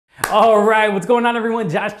All right, what's going on everyone?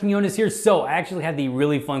 Josh Quinones here. So I actually had the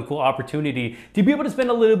really fun, cool opportunity to be able to spend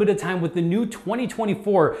a little bit of time with the new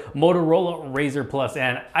 2024 Motorola Razr Plus.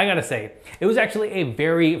 And I gotta say, it was actually a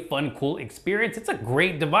very fun, cool experience. It's a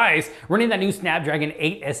great device running that new Snapdragon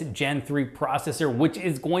 8S Gen 3 processor, which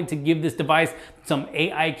is going to give this device some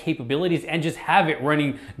AI capabilities and just have it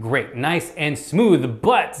running great, nice and smooth.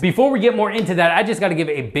 But before we get more into that, I just gotta give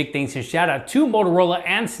a big thanks and shout out to Motorola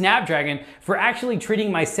and Snapdragon for actually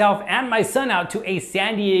treating myself and my son out to a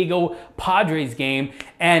San Diego Padres game.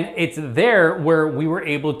 And it's there where we were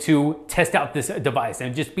able to test out this device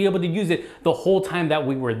and just be able to use it the whole time that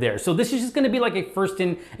we were there. So this is just gonna be like a first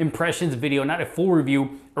impressions video, not a full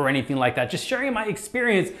review or anything like that. Just sharing my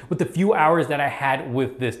experience with the few hours that I had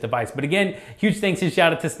with this device. But again, huge thanks and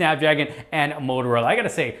shout out to Snapdragon and Motorola. I gotta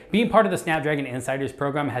say, being part of the Snapdragon Insiders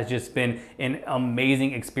program has just been an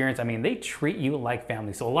amazing experience. I mean, they treat you like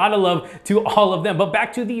family. So a lot of love to all of them. But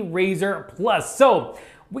back to the Razr Plus. So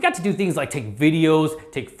we got to do things like take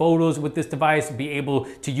videos, take photos with this device, be able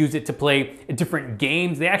to use it to play different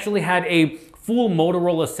games. They actually had a full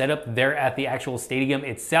Motorola setup there at the actual stadium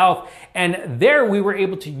itself. And there we were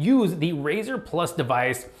able to use the Razr Plus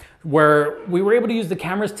device where we were able to use the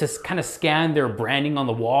cameras to kind of scan their branding on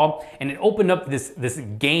the wall, and it opened up this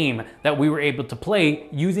game that we were able to play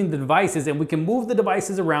using the devices, and we can move the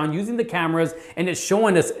devices around using the cameras, and it's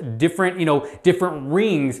showing us different, different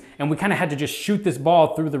rings, and we kind of had to just shoot this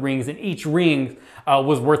ball through the rings, and each ring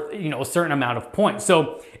was worth, a certain amount of points.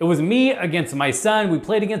 So it was me against my son. We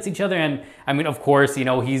played against each other, and I mean, of course,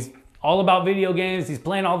 he's all about video games. He's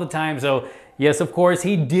playing all the time. So yes, of course,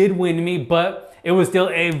 he did win me, but it was still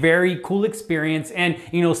a very cool experience. And,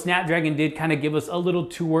 Snapdragon did kind of give us a little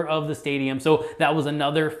tour of the stadium. So that was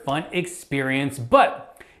another fun experience.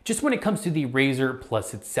 But just when it comes to the Razr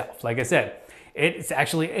Plus itself, like I said, it's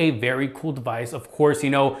actually a very cool device. Of course,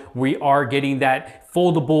 we are getting that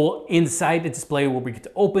foldable inside the display where we get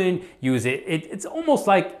to open, use it. It's almost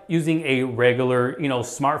like using a regular,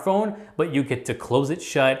 smartphone, but you get to close it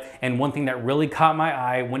shut. And one thing that really caught my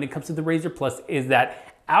eye when it comes to the Razr Plus is that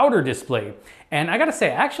outer display. And I gotta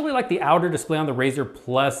say, I actually like the outer display on the Razr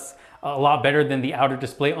Plus a lot better than the outer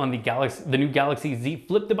display on the new Galaxy Z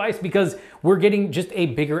Flip device, because we're getting just a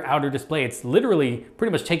bigger outer display. It's literally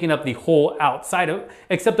pretty much taking up the whole outside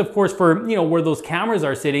except of course for, where those cameras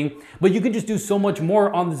are sitting, but you can just do so much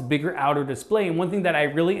more on this bigger outer display. And one thing that I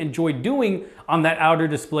really enjoyed doing on that outer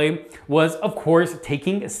display was, of course,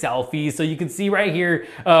 taking selfies. So you can see right here,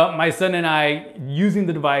 my son and I using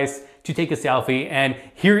the device to take a selfie, and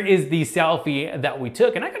here is the selfie that we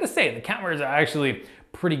took. And I gotta say, the cameras are actually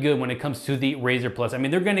pretty good when it comes to the Razr Plus. I mean,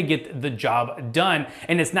 they're gonna get the job done,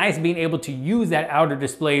 and it's nice being able to use that outer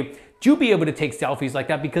display to be able to take selfies like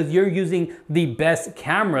that, because you're using the best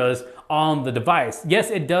cameras on the device. Yes,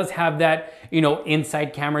 it does have that,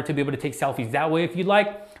 inside camera to be able to take selfies that way if you'd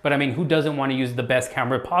like. But I mean, who doesn't want to use the best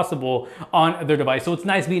camera possible on their device? So it's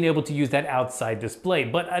nice being able to use that outside display.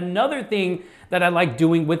 But another thing that I like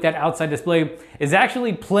doing with that outside display is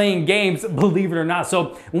actually playing games, believe it or not.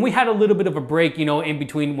 So when we had a little bit of a break, in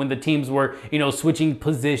between when the teams were, switching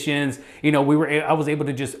positions, I was able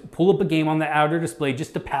to just pull up a game on the outer display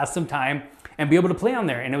just to pass some time and be able to play on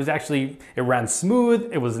there. And it ran smooth,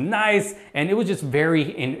 it was nice, and it was just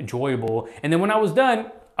very enjoyable. And then when I was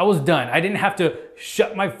done, I didn't have to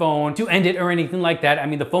shut my phone to end it or anything like that. I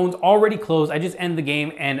mean, the phone's already closed. I just end the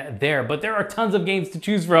game and there. But there are tons of games to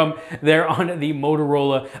choose from there on the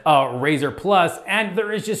Motorola Razr Plus. And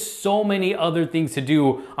there is just so many other things to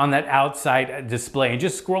do on that outside display. And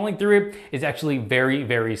just scrolling through it is actually very,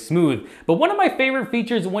 very smooth. But one of my favorite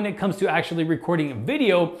features when it comes to actually recording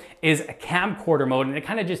video is camcorder mode. And it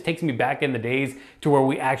kind of just takes me back in the days to where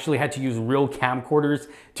we actually had to use real camcorders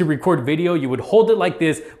to record video. You would hold it like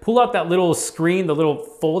this, pull out that little screen, the little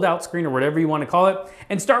fold out screen or whatever you want to call it,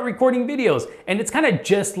 and start recording videos. And it's kind of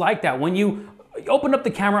just like that. When you open up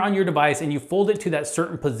the camera on your device and you fold it to that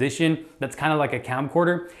certain position that's kind of like a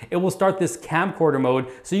camcorder, it will start this camcorder mode.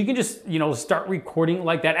 So you can just, start recording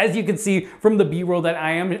like that, as you can see from the B-roll that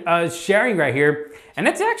I am sharing right here. And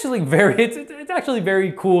it's actually it's actually a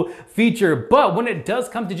very cool feature. But when it does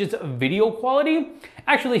come to just video quality,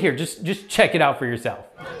 actually here, just check it out for yourself.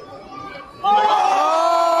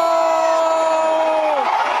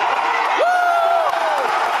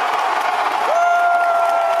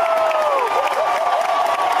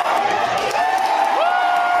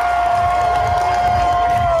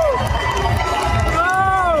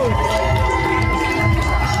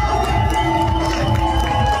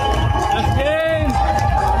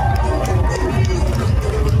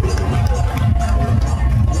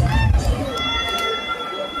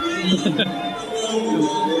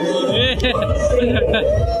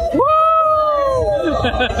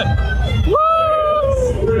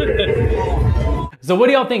 So what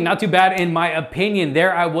do y'all think? Not too bad in my opinion.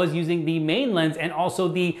 There I was using the main lens and also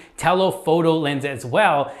the telephoto lens as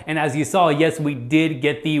well. And as you saw, yes, we did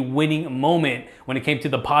get the winning moment when it came to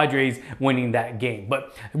the Padres winning that game.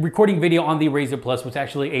 But recording video on the Razr Plus was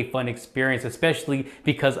actually a fun experience, especially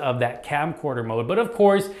because of that camcorder mode. But of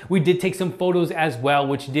course, we did take some photos as well,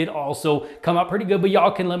 which did also come out pretty good. But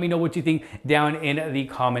y'all can let me know what you think down in the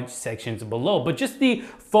comment sections below. But just the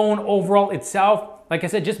phone overall itself, like I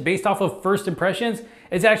said, just based off of first impressions,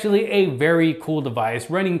 it's actually a very cool device,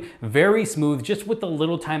 running very smooth just with the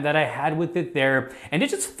little time that I had with it there. And it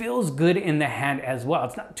just feels good in the hand as well.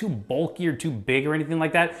 It's not too bulky or too big or anything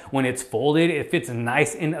like that. When it's folded, it fits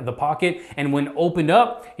nice in the pocket. And when opened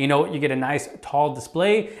up, you know, you get a nice tall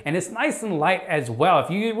display, and it's nice and light as well. If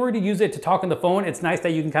you were to use it to talk on the phone, it's nice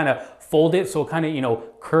that you can kind of fold it so it kind of, you know,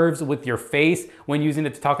 curves with your face when using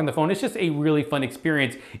it to talk on the phone. It's just a really fun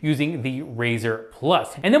experience using the Razr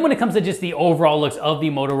Plus. And then when it comes to just the overall looks of the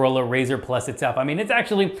Motorola Razr Plus itself, I mean, it's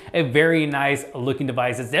actually a very nice looking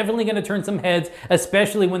device. It's definitely gonna turn some heads,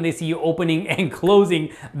 especially when they see you opening and closing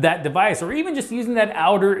that device, or even just using that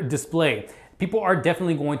outer display. People are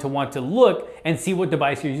definitely going to want to look and see what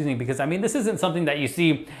device you're using, because I mean, this isn't something that you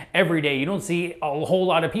see every day. You don't see a whole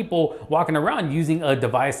lot of people walking around using a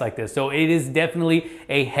device like this. So it is definitely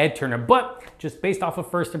a head turner, but just based off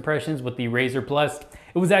of first impressions with the Razr Plus,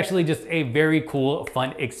 it was actually just a very cool,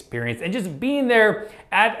 fun experience. And just being there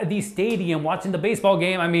at the stadium, watching the baseball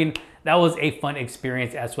game, I mean, that was a fun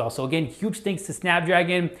experience as well. So again, huge thanks to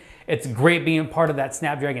Snapdragon. It's great being part of that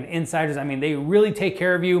Snapdragon Insiders. I mean, they really take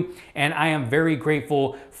care of you, and I am very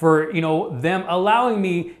grateful for, you know, them allowing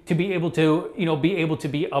me to be able to, you know,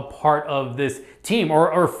 be a part of this team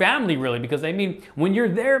or family, really, because I mean, when you're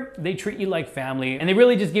there, they treat you like family, and they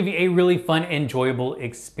really just give you a really fun, enjoyable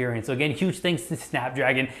experience. So again, huge thanks to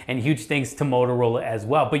Snapdragon, and huge thanks to Motorola as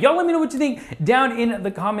well. But y'all let me know what you think down in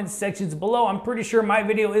the comment sections below. I'm pretty sure my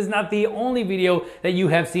video is not the only video that you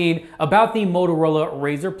have seen about the Motorola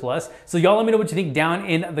Razr Plus. So y'all let me know what you think down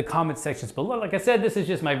in the comment sections below. Like I said, this is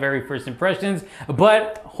just my very first impressions,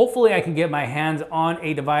 but hopefully I can get my hands on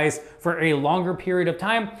a device for a longer period of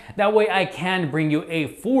time. That way I can bring you a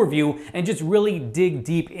full review and just really dig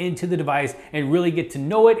deep into the device and really get to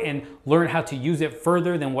know it and learn how to use it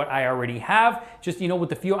further than what I already have, just, you know, with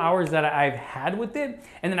the few hours that I've had with it.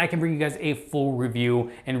 And then I can bring you guys a full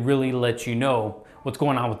review and really let you know what's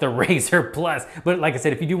going on with the Razr Plus. But like I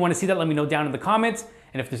said, if you do want to see that, let me know down in the comments.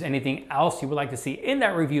 And if there's anything else you would like to see in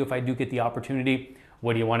that review, if I do get the opportunity,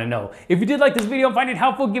 what do you want to know? If you did like this video and find it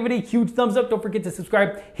helpful, give it a huge thumbs up. Don't forget to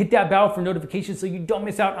subscribe, hit that bell for notifications so you don't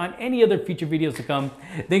miss out on any other future videos to come.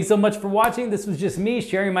 Thanks so much for watching. This was just me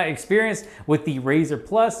sharing my experience with the Razr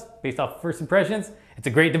Plus based off first impressions. It's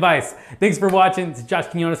a great device. Thanks for watching. It's Josh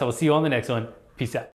Quinones. I will see you on the next one. Peace out.